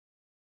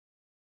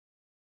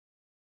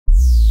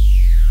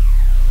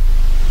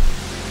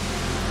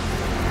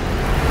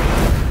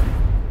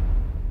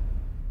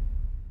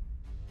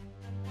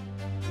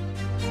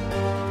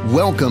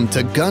Welcome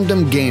to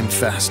Gundam Game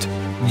Fest,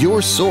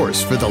 your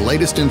source for the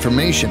latest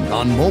information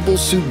on Mobile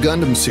Suit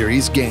Gundam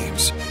series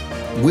games.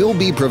 We'll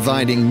be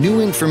providing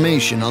new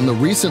information on the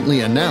recently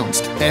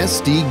announced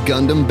SD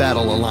Gundam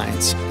Battle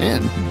Alliance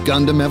and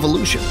Gundam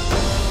Evolution,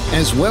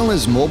 as well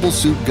as Mobile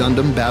Suit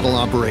Gundam Battle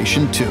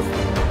Operation 2.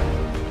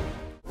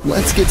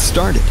 Let's get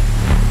started.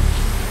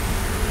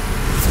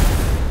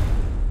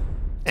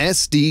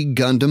 SD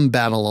Gundam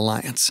Battle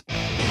Alliance.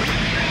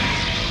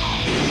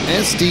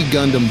 SD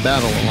Gundam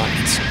Battle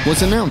Alliance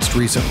was announced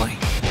recently.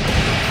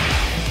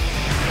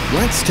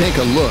 Let's take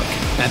a look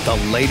at the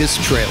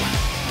latest trailer.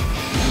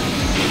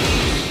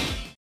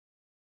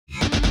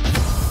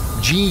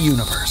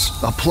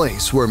 G-Universe, a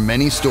place where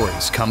many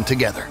stories come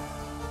together.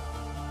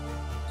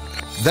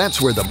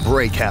 That's where the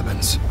break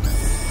happens.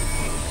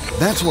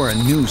 That's where a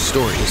new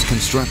story is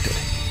constructed.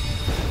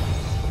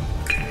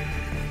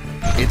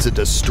 It's a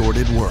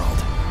distorted world.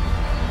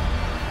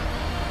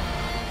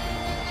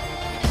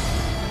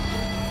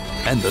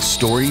 And the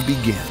story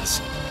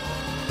begins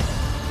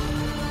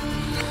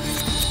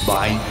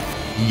by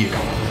you.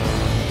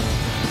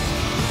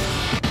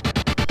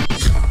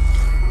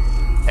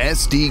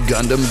 SD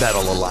Gundam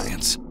Battle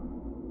Alliance.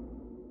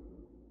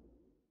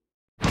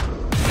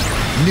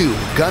 New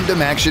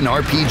Gundam action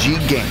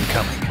RPG game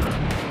coming.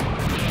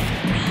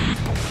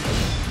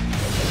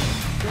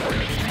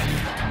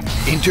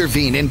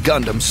 Intervene in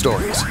Gundam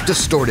stories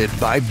distorted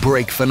by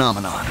break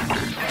phenomenon.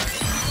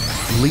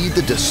 Lead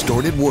the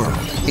distorted world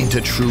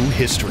into true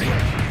history.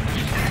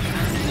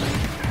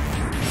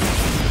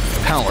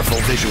 Powerful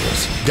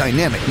visuals,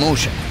 dynamic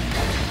motion,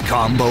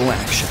 combo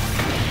action.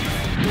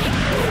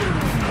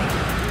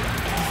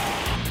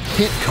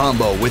 Hit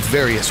combo with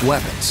various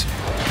weapons.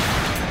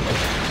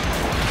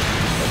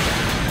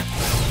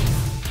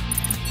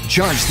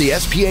 Charge the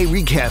SPA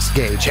recast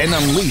gauge and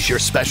unleash your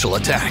special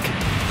attack.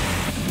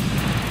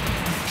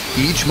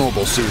 Each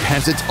mobile suit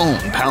has its own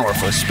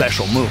powerful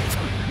special move.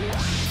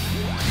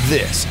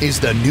 This is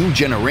the new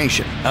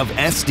generation of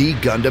SD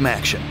Gundam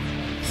action.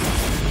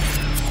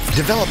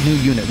 Develop new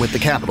unit with the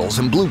capitals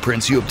and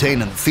blueprints you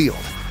obtain in the field.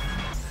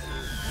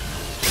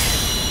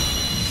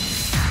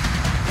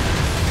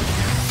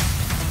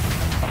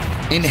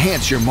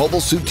 Enhance your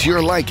mobile suit to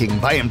your liking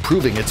by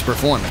improving its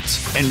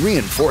performance and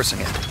reinforcing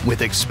it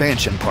with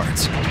expansion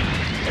parts.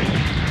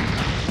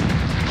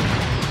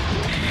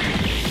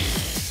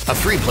 A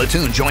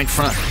 3-platoon joint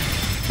front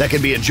that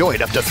can be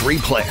enjoyed up to 3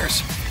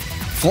 players.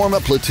 Form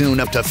a platoon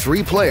up to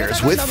 3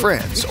 players with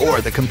friends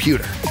or the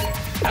computer.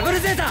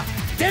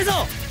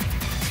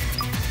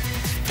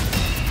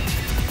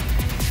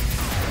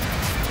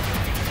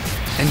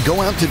 And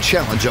go out to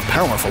challenge a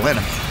powerful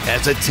enemy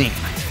as a team.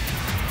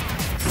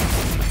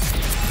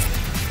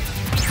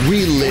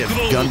 Relive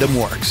Gundam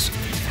Works.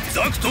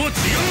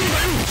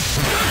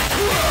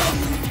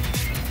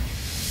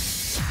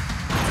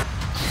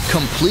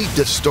 Complete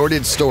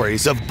distorted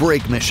stories of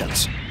break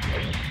missions.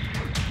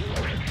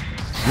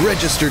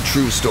 Register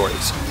true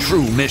stories,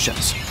 true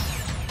missions.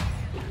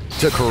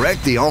 To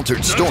correct the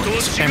altered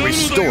stories and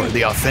restore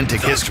the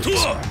authentic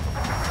histories.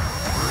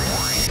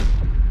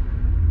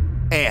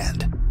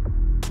 And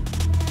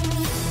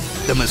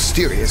the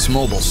mysterious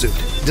mobile suit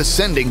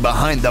descending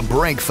behind the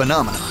break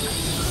phenomenon.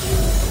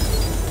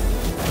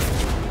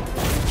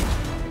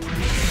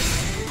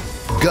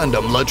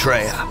 Gundam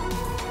Latreia.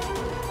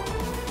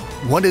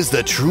 What is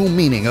the true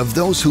meaning of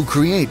those who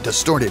create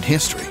distorted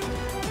history?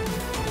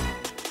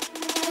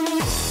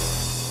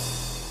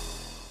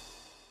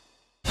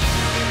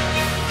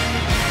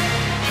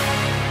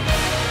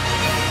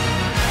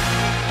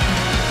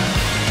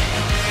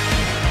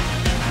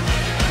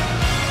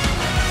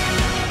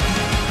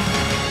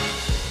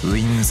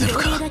ゼロ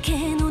か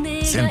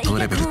戦闘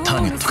レベルタ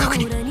ーゲット確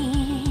認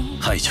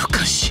排除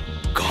開始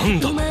ガン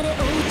ダム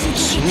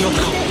死に型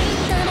か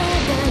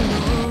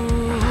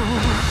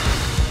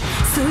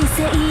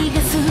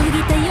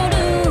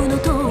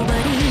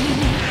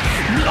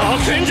ア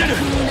ークエンジェルな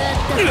ん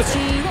だ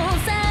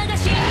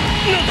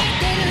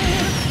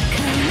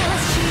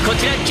こ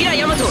ちらキラ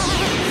ヤマト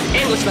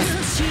援護しま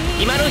す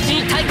今のうち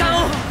に体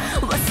感を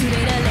忘れ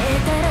られ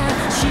た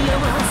ら幸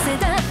せ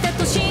だった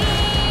と知っ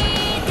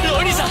て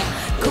ロニさん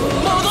戻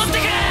って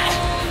くれ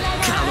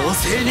可能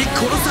性に殺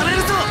される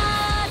ぞ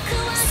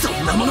そ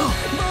んなもの捨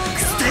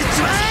て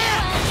ちまえ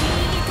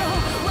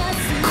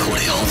これ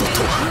ほど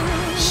とは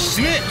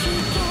死ね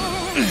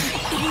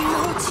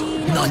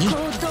何なん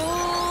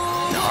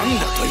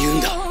だと言うん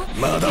だ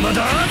まだま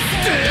だ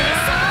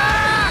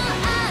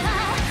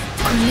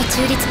こんな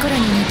中立コロニ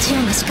ーにジオ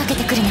ンが仕掛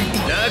けてくるなんて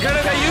なか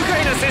なか愉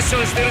快なセッシ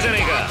ョンしてるじゃね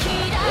えか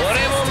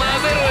俺も混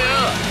ぜろ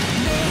よ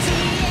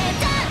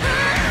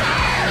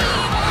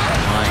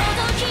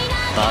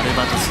バル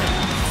バトス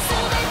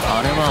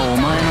あれはお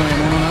前の獲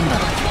物なんだ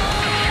ろ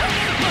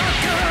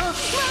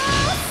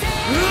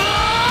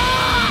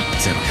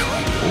ゼロよ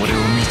俺を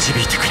導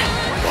いてくれ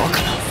バ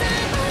カな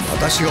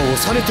私が押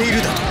されてい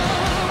るだと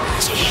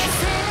シ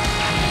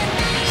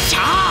ャ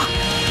ー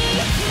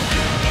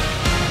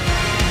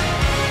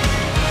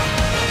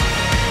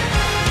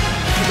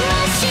真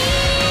っ白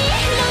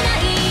な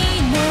い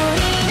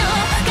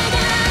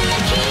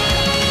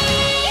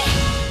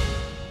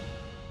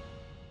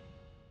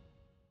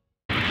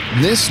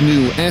This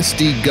new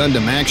SD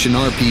Gundam Action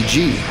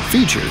RPG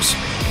features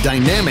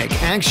dynamic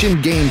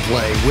action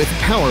gameplay with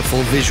powerful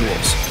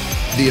visuals,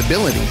 the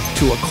ability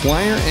to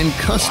acquire and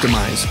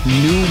customize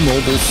new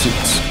mobile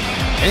suits,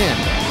 and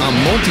a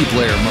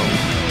multiplayer mode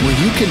where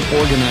you can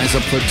organize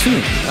a platoon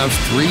of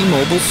 3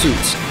 mobile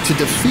suits to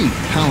defeat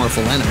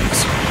powerful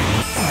enemies.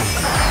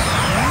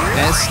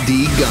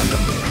 SD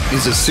Gundam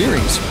is a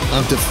series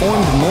of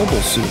deformed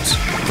mobile suits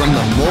from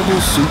the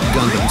Mobile Suit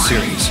Gundam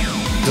series,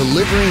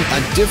 delivering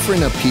a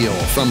different appeal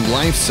from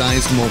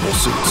life-sized mobile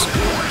suits.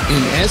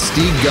 In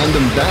SD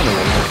Gundam Battle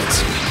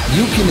Alliance,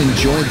 you can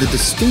enjoy the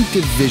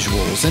distinctive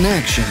visuals and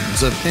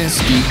actions of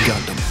SD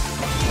Gundam.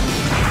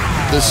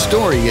 The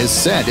story is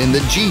set in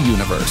the G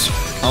Universe,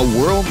 a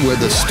world where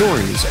the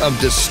stories of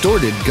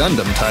distorted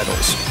Gundam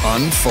titles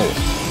unfold.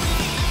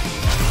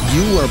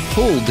 You are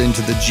pulled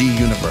into the G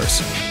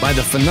Universe by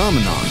the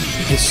phenomenon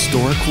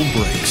historical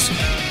breaks.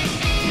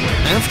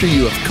 After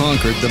you have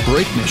conquered the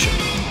Break Mission,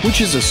 which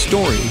is a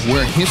story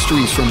where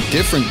histories from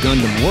different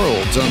Gundam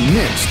worlds are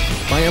mixed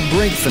by a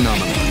break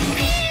phenomenon,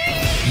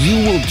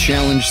 you will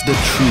challenge the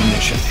True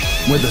Mission,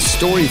 where the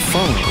story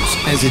follows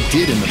as it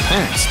did in the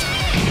past,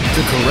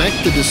 to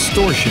correct the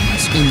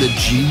distortions in the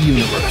G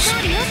Universe.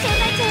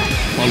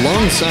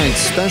 Alongside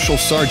Special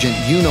Sergeant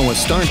Yuno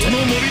Astarte,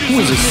 who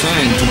is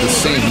assigned to the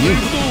same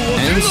unit,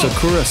 and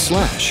Sakura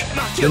Slash,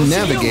 the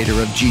navigator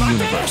of G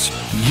Universe,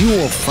 you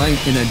will fight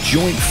in a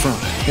joint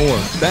front or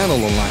battle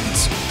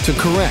alliance to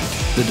correct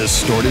the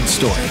distorted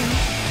story.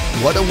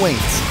 What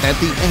awaits at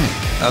the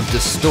end of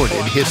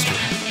distorted history?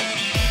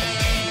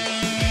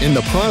 In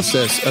the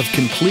process of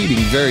completing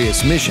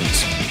various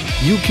missions,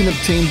 you can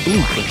obtain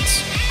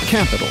blueprints,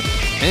 capital,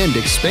 and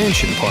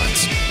expansion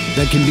parts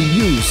that can be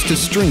used to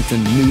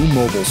strengthen new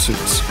mobile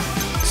suits.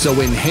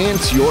 So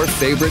enhance your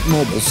favorite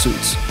mobile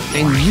suits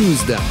and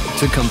use them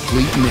to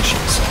complete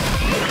missions.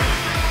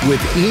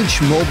 With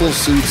each mobile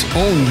suit's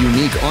own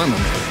unique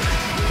armament,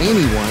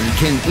 anyone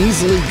can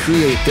easily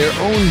create their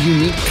own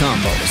unique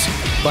combos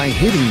by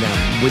hitting them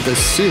with a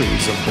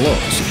series of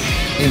blows.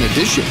 In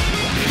addition,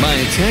 by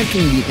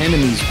attacking the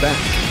enemy's back,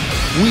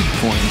 weak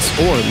points,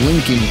 or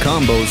linking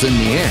combos in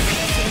the air,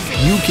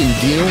 you can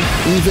deal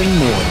even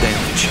more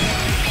damage.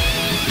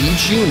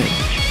 Each unit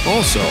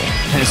also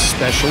has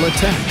special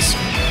attacks.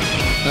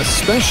 A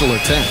special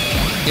attack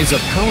is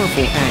a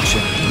powerful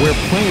action where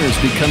players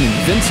become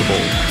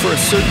invincible for a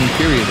certain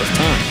period of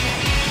time,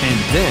 and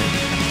then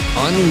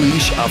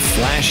unleash a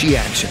flashy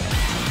action.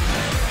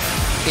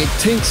 It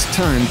takes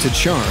time to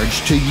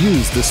charge to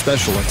use the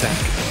special attack,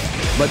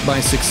 but by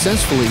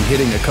successfully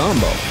hitting a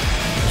combo,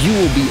 you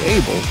will be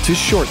able to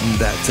shorten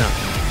that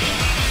time.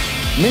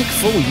 Make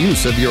full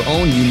use of your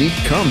own unique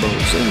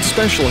combos and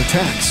special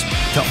attacks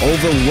to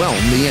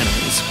overwhelm the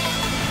enemies.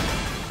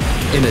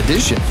 In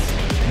addition,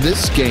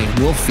 this game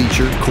will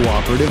feature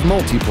cooperative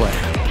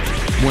multiplayer.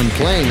 When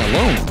playing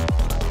alone,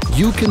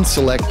 you can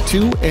select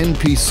 2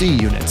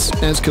 NPC units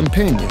as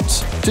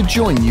companions to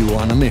join you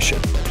on a mission.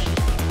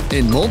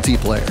 In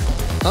multiplayer,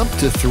 up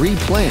to 3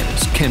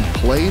 players can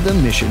play the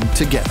mission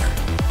together.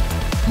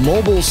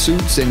 Mobile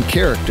suits and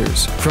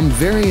characters from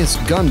various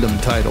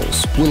Gundam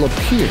titles will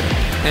appear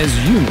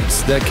as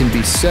units that can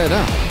be set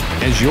up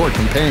as your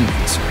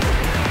companions.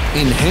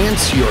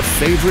 Enhance your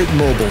favorite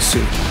mobile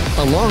suit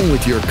along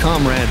with your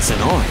comrades in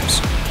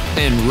arms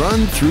and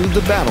run through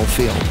the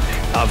battlefield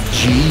of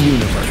G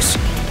Universe.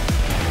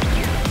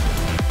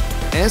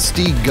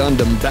 SD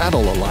Gundam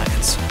Battle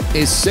Alliance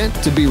is set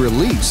to be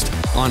released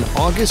on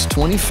August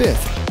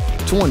 25th,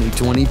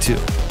 2022.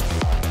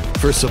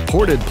 For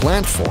supported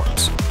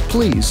platforms,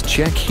 please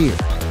check here.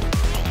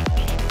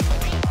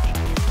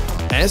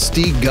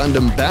 SD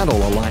Gundam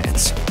Battle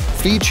Alliance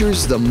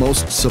features the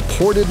most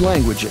supported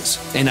languages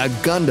in a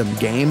Gundam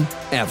game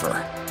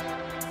ever.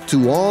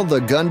 To all the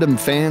Gundam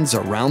fans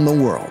around the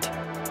world,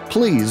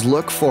 please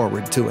look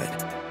forward to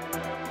it.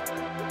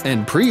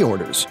 And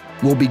pre-orders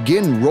will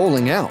begin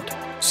rolling out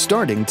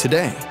starting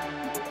today.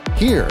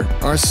 Here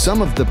are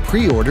some of the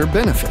pre-order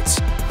benefits.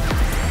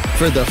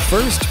 For the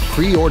first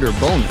pre-order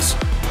bonus,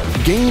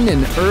 gain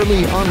an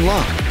early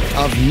unlock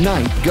of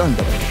Night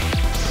Gundam.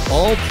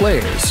 All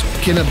players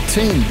can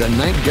obtain the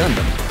Night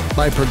Gundam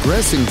by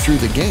progressing through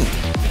the game,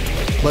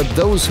 but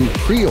those who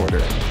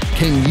pre-order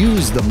can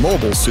use the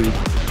mobile suit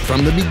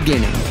from the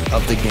beginning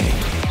of the game.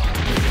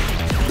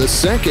 The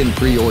second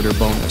pre-order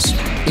bonus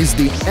is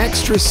the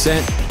extra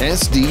set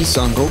SD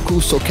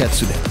Sangoku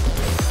Soketsuden.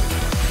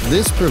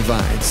 This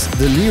provides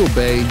the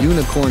Liubei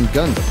Unicorn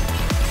Gundam,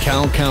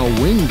 Cao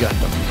Cao Wing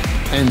Gundam,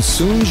 and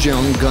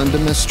Sunjong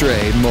Gundam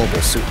Astray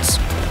mobile suits.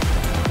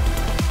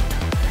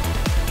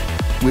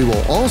 We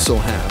will also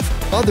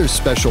have other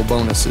special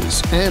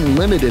bonuses and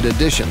limited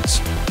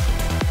editions.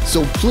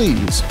 So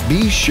please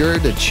be sure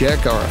to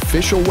check our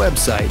official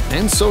website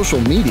and social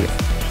media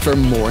for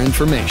more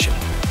information.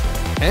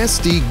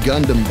 SD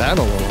Gundam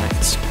Battle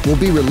Alliance will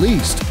be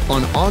released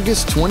on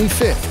August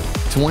 25th,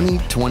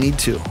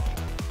 2022.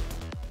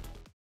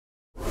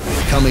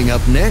 Coming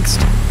up next,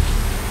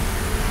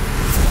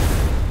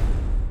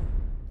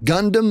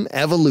 Gundam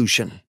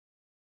Evolution.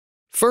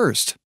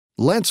 First,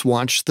 Let's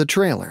watch the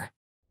trailer.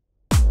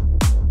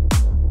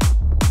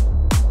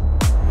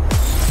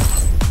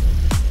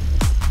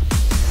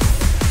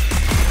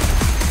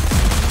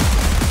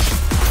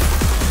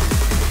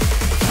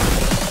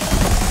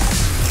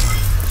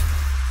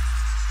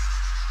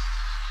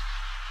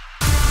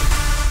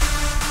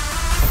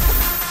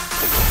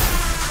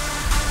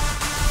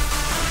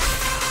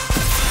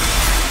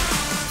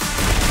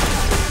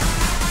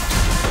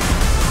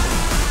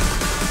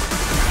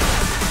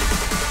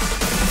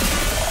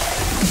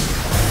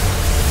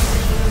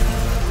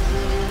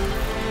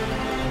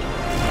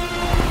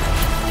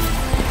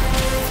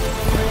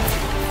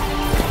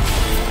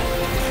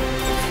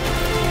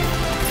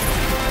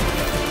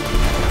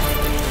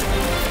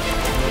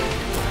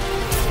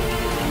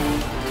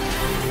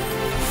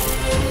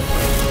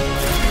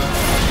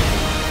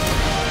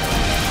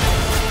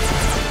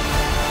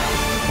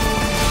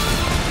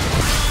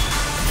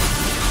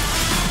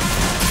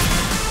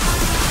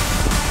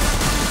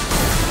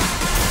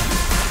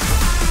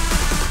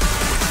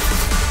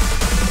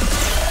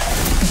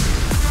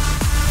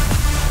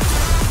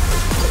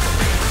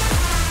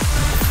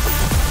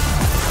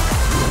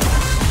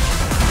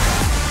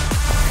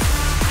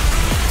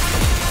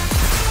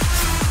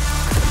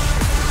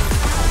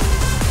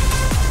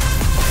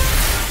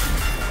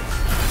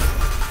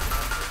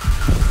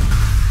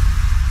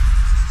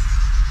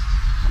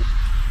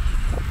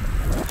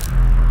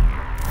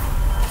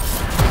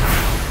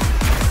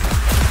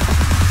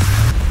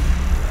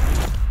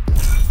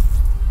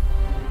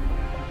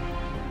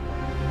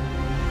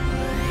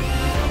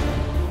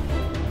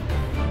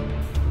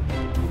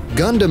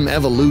 Gundam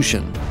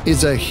Evolution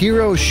is a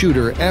hero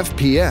shooter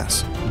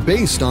FPS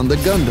based on the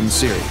Gundam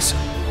series.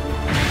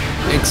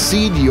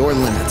 Exceed your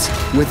limits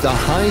with the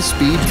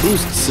high-speed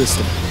boost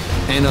system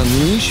and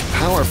unleash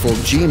powerful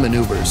G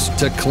maneuvers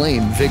to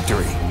claim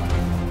victory.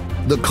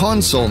 The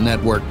console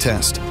network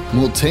test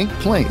will take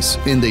place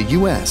in the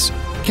US,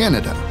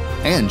 Canada,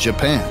 and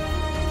Japan.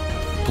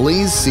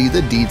 Please see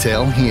the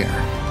detail here.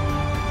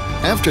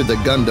 After the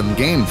Gundam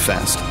Game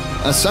Fest,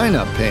 a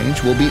sign-up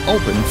page will be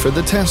open for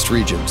the test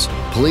regions.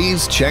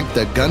 Please check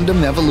the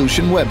Gundam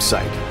Evolution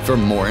website for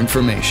more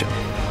information.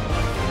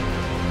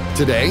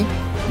 Today,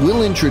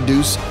 we'll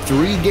introduce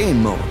 3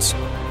 game modes.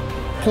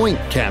 Point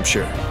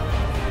Capture.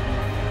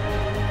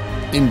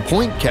 In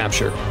Point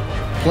Capture,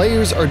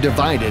 players are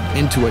divided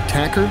into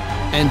attacker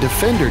and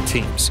defender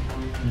teams,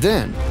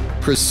 then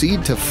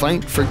proceed to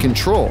fight for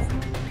control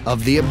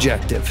of the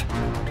objective.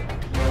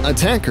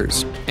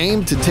 Attackers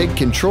aim to take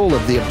control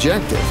of the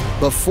objective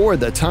before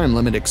the time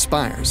limit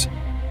expires,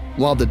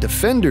 while the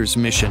defender's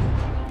mission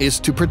is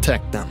to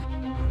protect them.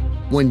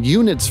 When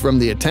units from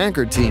the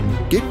attacker team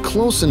get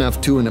close enough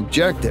to an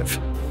objective,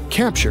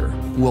 capture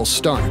will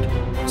start.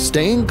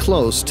 Staying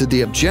close to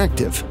the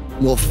objective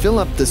will fill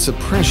up the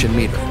suppression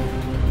meter.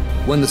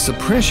 When the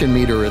suppression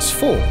meter is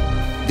full,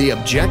 the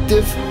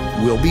objective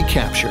will be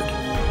captured.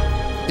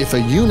 If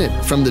a unit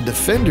from the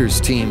defender's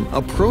team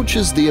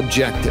approaches the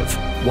objective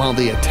while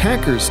the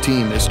attacker's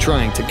team is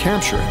trying to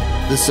capture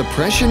it, the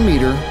suppression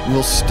meter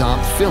will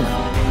stop filling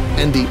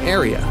and the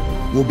area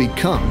will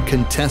become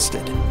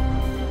contested.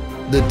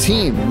 The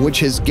team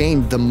which has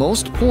gained the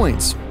most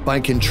points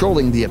by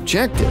controlling the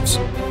objectives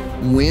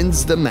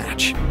wins the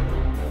match.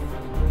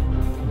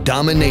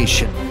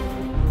 Domination.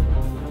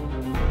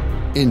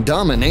 In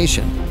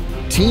Domination,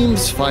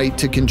 teams fight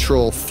to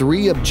control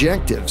 3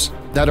 objectives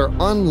that are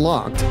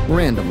unlocked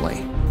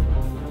randomly.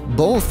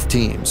 Both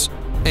teams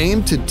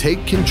aim to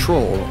take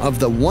control of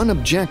the one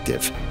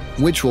objective,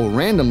 which will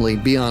randomly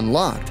be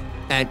unlocked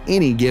at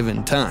any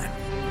given time.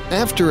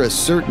 After a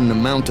certain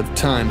amount of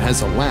time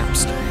has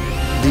elapsed,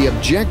 the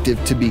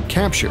objective to be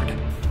captured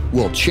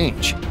will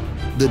change.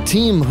 The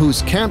team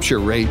whose capture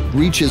rate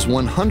reaches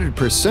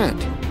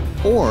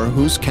 100% or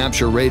whose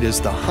capture rate is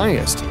the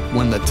highest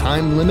when the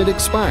time limit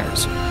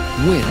expires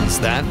wins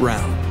that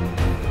round.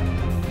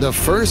 The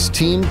first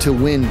team to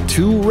win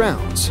 2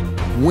 rounds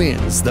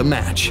wins the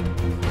match.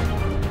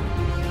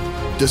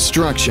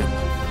 Destruction.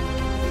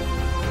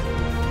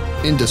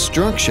 In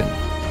Destruction,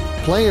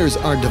 players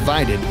are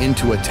divided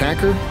into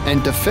attacker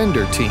and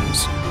defender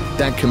teams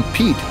that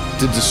compete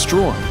to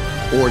destroy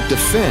or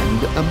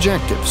defend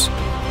objectives.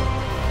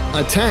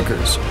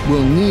 Attackers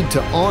will need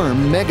to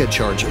arm mega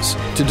charges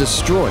to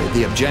destroy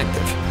the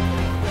objective.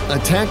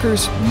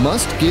 Attackers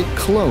must get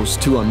close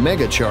to a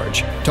mega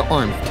charge to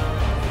arm it.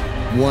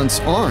 Once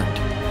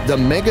armed, the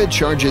mega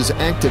charge's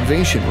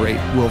activation rate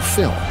will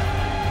fill,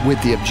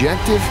 with the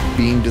objective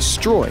being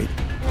destroyed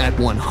at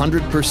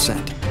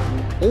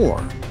 100%,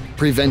 or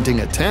preventing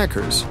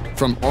attackers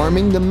from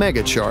arming the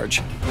mega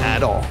charge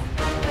at all.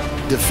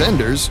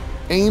 Defenders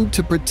aim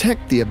to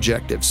protect the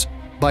objectives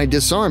by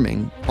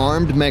disarming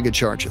armed mega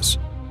charges.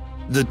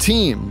 The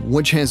team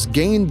which has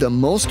gained the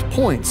most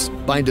points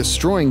by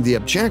destroying the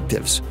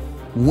objectives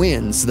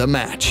wins the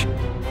match.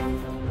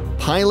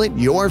 Pilot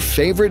your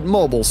favorite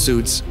mobile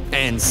suits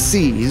and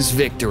seize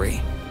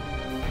victory.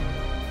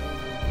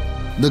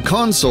 The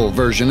console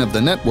version of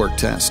the network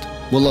test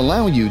will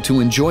allow you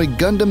to enjoy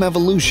Gundam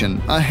Evolution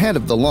ahead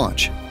of the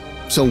launch.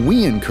 so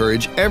we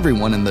encourage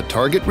everyone in the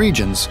target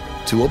regions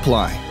to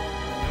apply.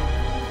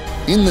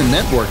 In the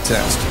network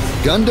test,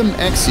 Gundam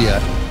Exia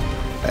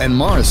and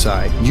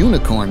Marasai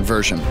Unicorn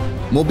version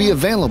will be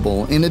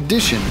available in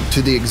addition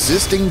to the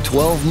existing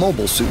 12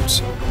 mobile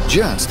suits,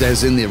 just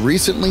as in the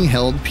recently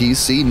held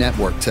PC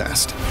network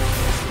test.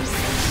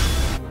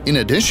 In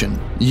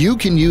addition, you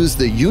can use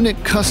the Unit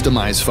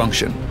Customize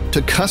function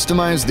to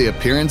customize the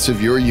appearance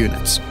of your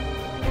units.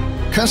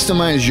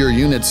 Customize your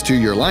units to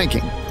your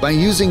liking by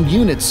using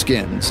unit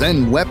skins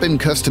and weapon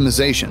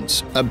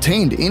customizations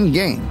obtained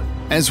in-game,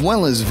 as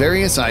well as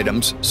various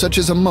items such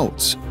as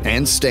emotes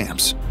and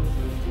stamps.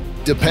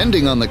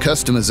 Depending on the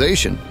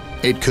customization,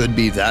 it could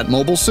be that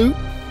mobile suit.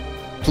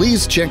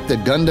 Please check the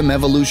Gundam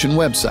Evolution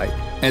website,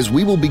 as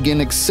we will begin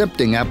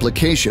accepting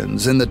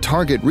applications in the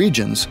target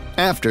regions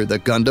after the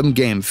Gundam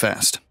Game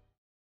Fest.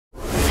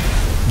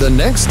 The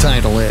next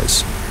title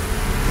is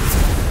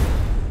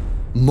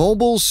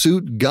Mobile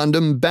Suit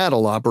Gundam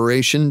Battle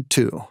Operation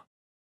 2.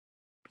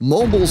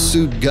 Mobile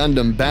Suit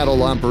Gundam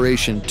Battle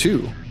Operation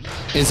 2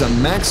 is a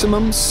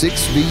maximum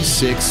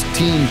 6v6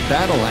 team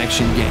battle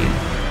action game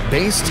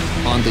based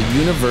on the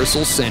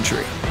Universal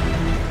Century.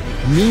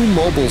 New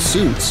mobile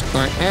suits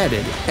are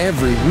added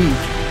every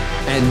week,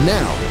 and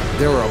now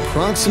there are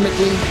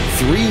approximately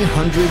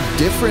 300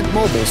 different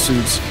mobile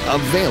suits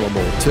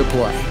available to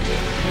play.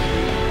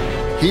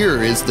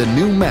 Here is the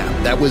new map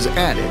that was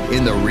added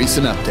in the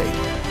recent update.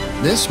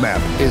 This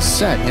map is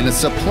set in a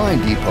supply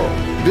depot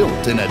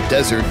built in a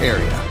desert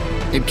area.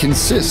 It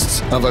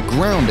consists of a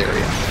ground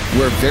area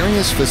where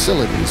various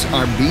facilities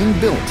are being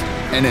built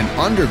and an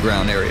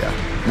underground area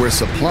where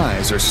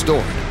supplies are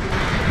stored.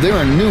 There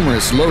are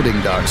numerous loading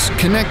docks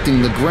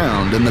connecting the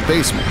ground and the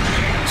basement,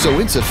 so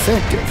it's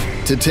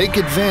effective to take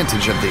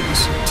advantage of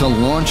these to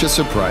launch a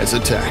surprise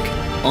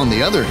attack. On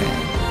the other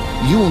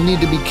hand, you will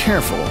need to be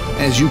careful,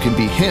 as you can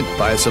be hit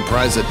by a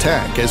surprise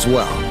attack as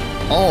well.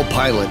 All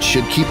pilots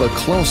should keep a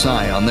close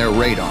eye on their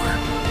radar.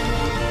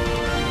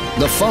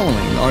 The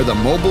following are the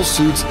mobile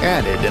suits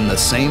added in the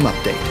same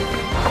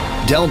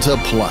update. Delta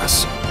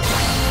Plus.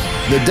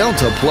 The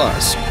Delta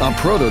Plus, a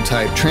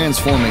prototype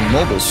transforming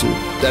mobile suit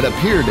that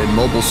appeared in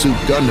Mobile Suit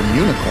Gundam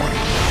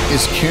Unicorn,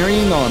 is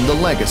carrying on the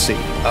legacy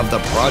of the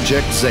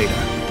Project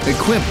Zeta.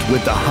 Equipped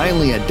with the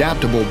highly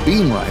adaptable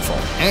beam rifle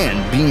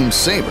and beam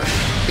saber,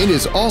 it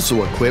is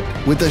also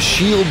equipped with a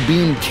shield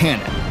beam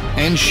cannon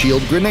and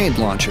shield grenade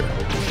launcher,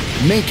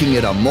 making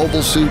it a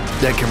mobile suit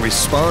that can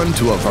respond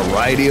to a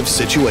variety of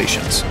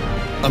situations.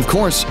 Of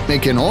course,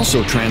 it can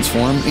also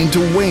transform into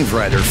Wave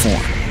Rider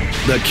form.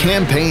 The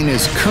campaign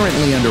is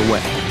currently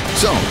underway,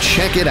 so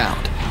check it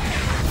out.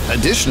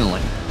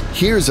 Additionally,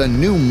 here's a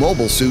new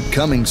mobile suit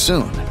coming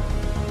soon.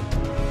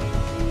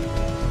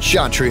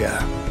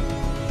 Kshatriya.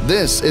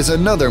 This is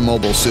another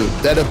mobile suit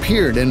that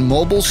appeared in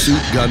Mobile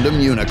Suit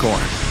Gundam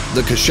Unicorn.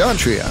 The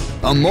Kshatriya,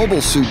 a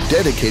mobile suit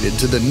dedicated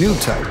to the new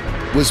type,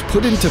 was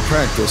put into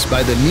practice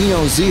by the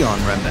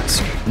Neo-Zeon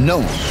remnants,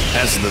 known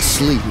as the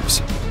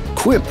Sleeves.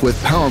 Equipped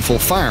with powerful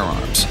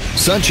firearms,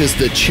 such as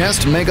the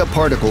Chest Mega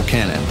Particle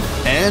Cannon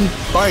and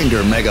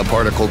Binder Mega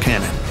Particle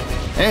Cannon,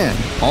 and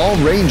all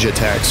range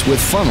attacks with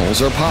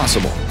funnels are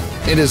possible.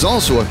 It is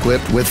also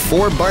equipped with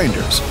 4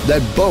 binders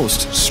that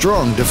boast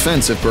strong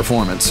defensive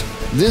performance.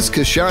 This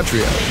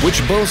Kshatriya,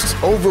 which boasts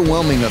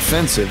overwhelming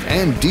offensive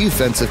and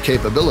defensive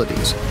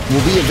capabilities,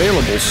 will be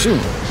available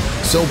soon,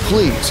 so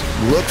please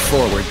look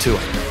forward to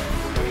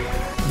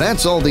it.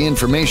 That's all the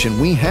information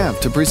we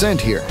have to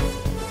present here.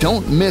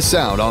 Don't miss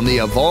out on the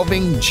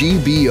evolving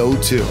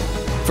GBO2.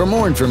 For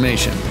more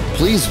information,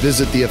 please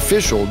visit the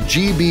official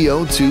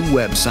GBO2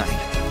 website.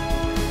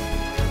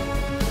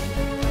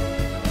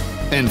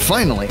 And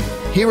finally,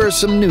 here are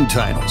some new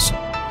titles.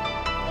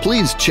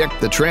 Please check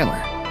the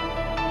trailer.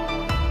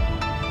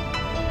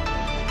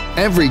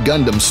 Every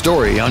Gundam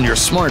story on your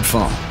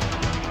smartphone,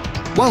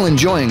 while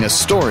enjoying a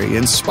story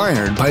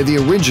inspired by the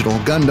original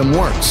Gundam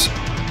works.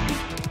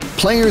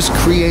 Players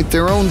create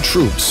their own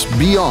troops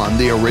beyond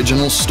the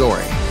original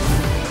story.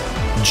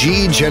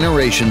 G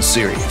Generation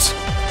Series.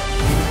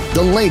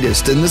 The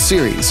latest in the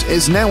series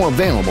is now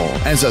available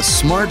as a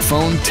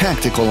smartphone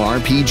tactical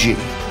RPG.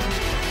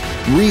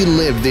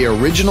 Relive the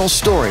original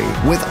story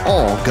with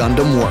all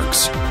Gundam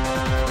works.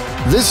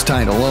 This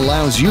title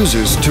allows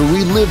users to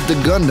relive the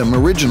Gundam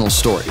original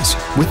stories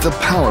with the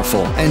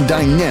powerful and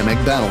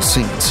dynamic battle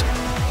scenes.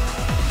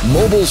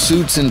 Mobile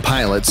suits and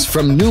pilots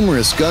from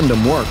numerous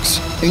Gundam works,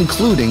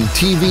 including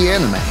TV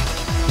anime,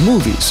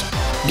 movies,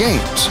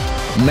 games,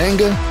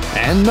 manga,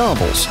 and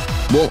novels,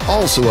 will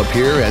also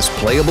appear as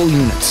playable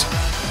units.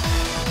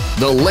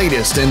 The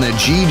latest in the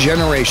G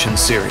Generation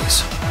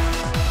series.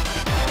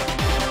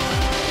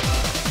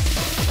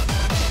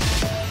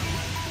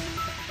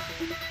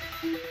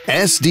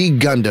 SD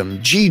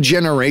Gundam G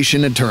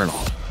Generation Eternal.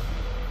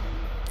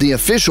 The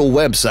official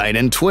website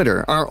and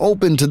Twitter are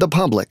open to the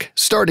public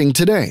starting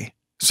today,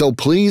 so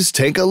please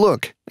take a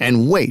look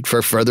and wait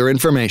for further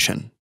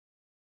information.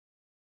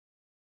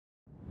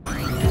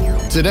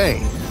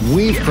 Today,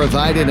 we've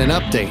provided an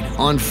update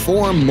on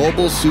 4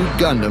 Mobile Suit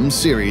Gundam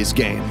series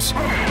games.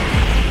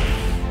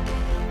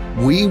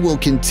 We will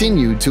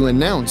continue to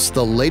announce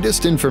the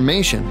latest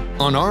information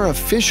on our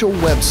official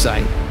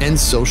website and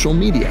social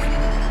media,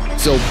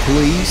 so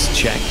please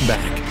check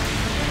back.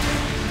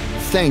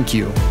 Thank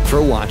you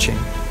for watching.